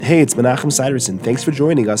Hey, it's Menachem Siderson. Thanks for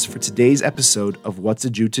joining us for today's episode of What's a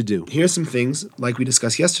Jew to Do. Here are some things, like we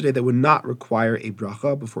discussed yesterday, that would not require a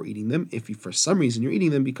bracha before eating them if you, for some reason, you're eating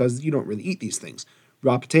them because you don't really eat these things.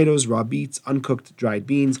 Raw potatoes, raw beets, uncooked dried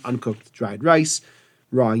beans, uncooked dried rice,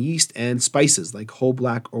 raw yeast, and spices like whole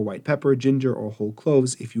black or white pepper, ginger, or whole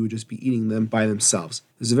cloves if you would just be eating them by themselves.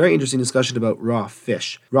 There's a very interesting discussion about raw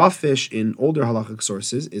fish. Raw fish in older halakhic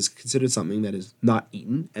sources is considered something that is not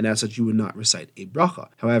eaten, and as such you would not recite a bracha.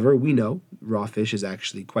 However, we know raw fish is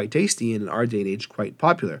actually quite tasty and in our day and age quite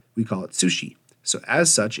popular. We call it sushi. So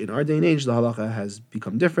as such, in our day and age, the halakha has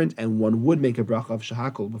become different, and one would make a bracha of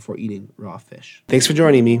shahakol before eating raw fish. Thanks for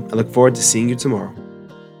joining me. I look forward to seeing you tomorrow.